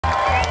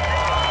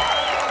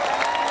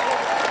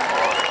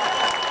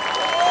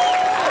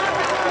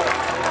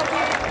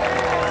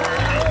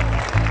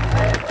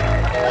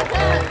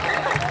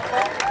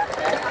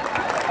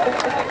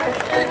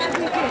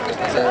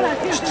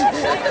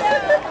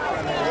Hello,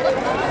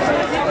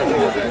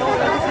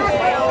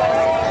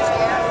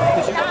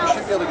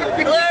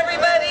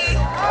 everybody.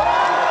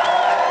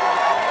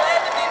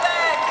 Glad to be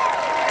back.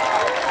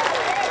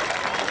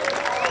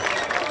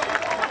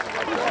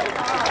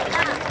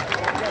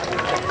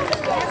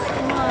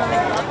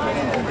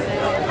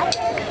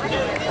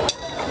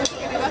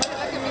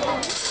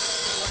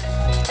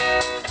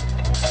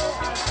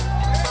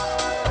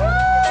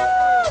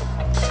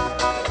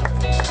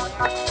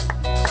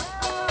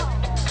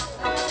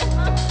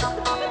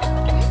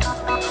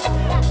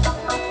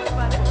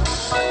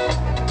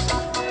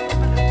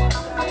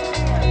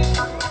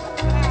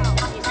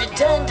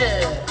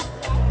 Redondo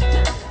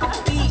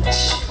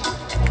Beach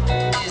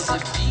is a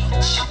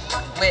beach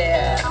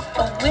where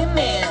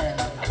women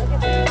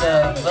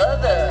love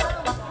other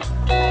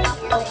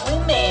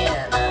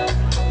women.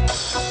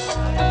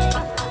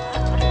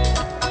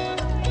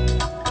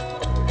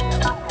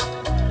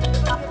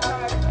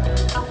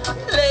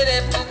 Late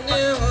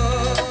afternoon,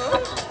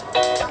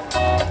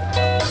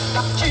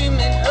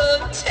 dreaming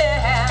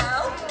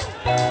hotel.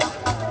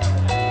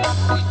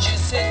 We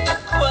just hit the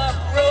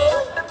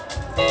quarrel.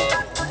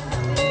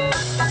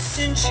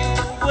 Since you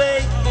were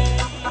away,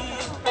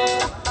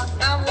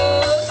 I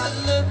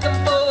wasn't looking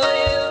for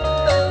you,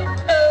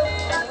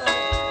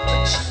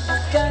 but you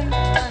were gone.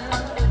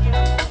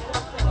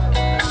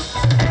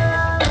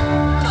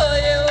 Call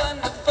you on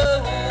the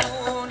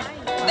phone,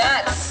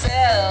 not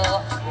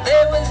cell,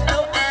 there was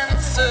no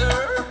answer.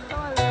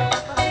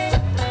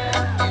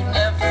 You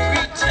never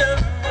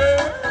returned.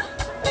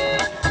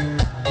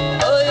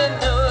 Oh, you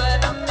know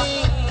what I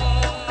mean.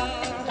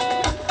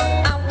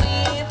 I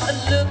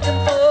went looking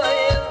for you.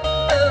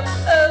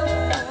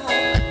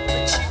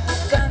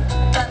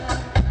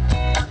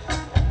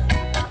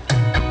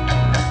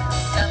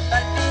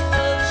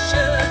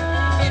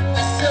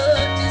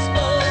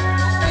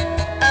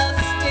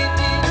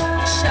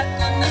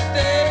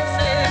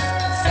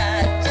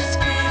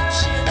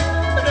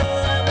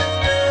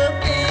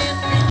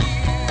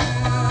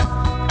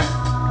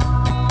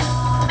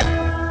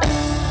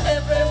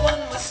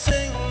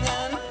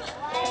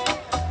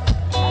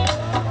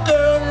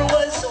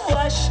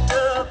 Washed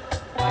up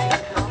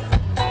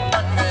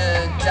on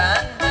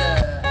Redondo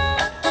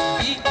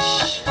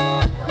Beach,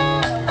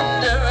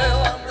 and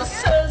everyone was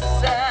so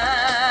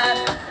sad.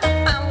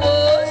 I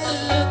was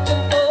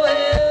looking for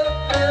you,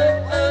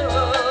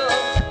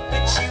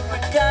 but you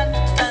were gone.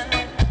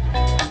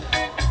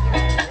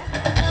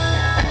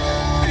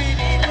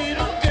 Pretty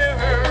little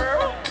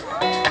girl,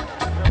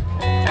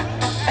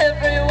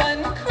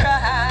 everyone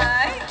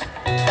cried.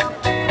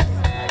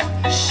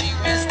 She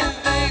was the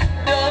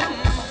victim.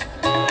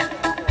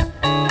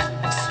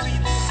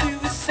 Sweet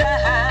suicide.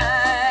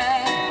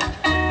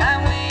 I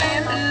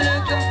went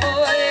looking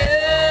for you.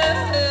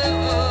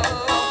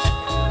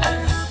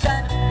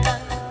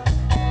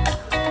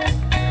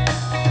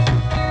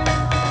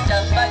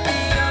 Down by the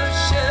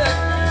ocean,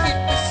 it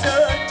was so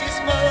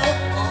dismal.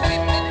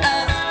 When the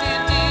dust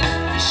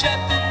ended, we shut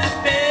in the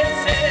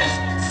faces.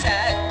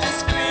 Sad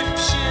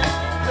description,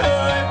 I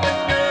was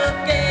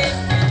looking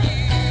for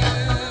you.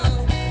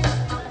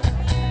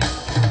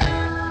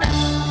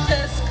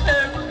 This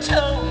clerk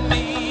told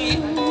me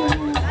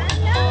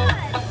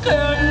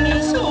girl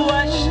is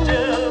washed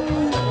up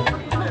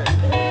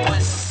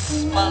with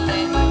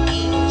smiling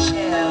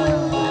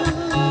angel.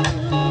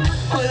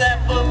 Well, that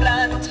for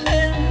blind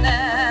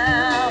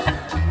now.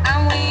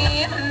 I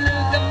went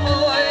looking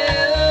for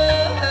you.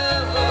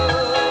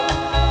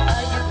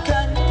 Are you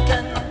gone?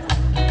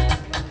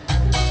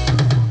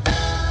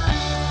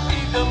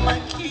 You got my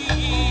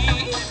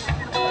key.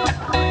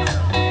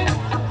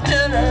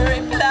 Did I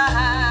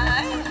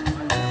reply?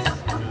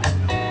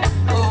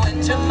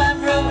 Went to my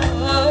room,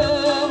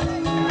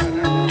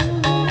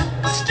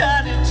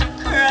 started to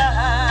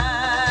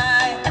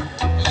cry.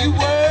 You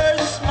were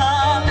a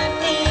smiling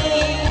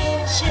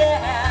angel.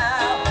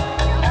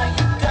 Are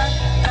you gone?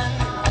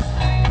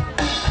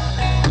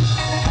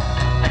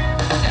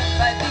 Down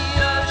by the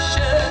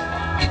ocean,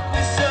 it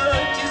was so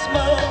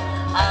dismal.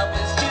 I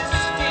was just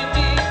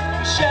standing,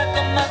 shock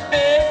on my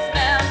bed.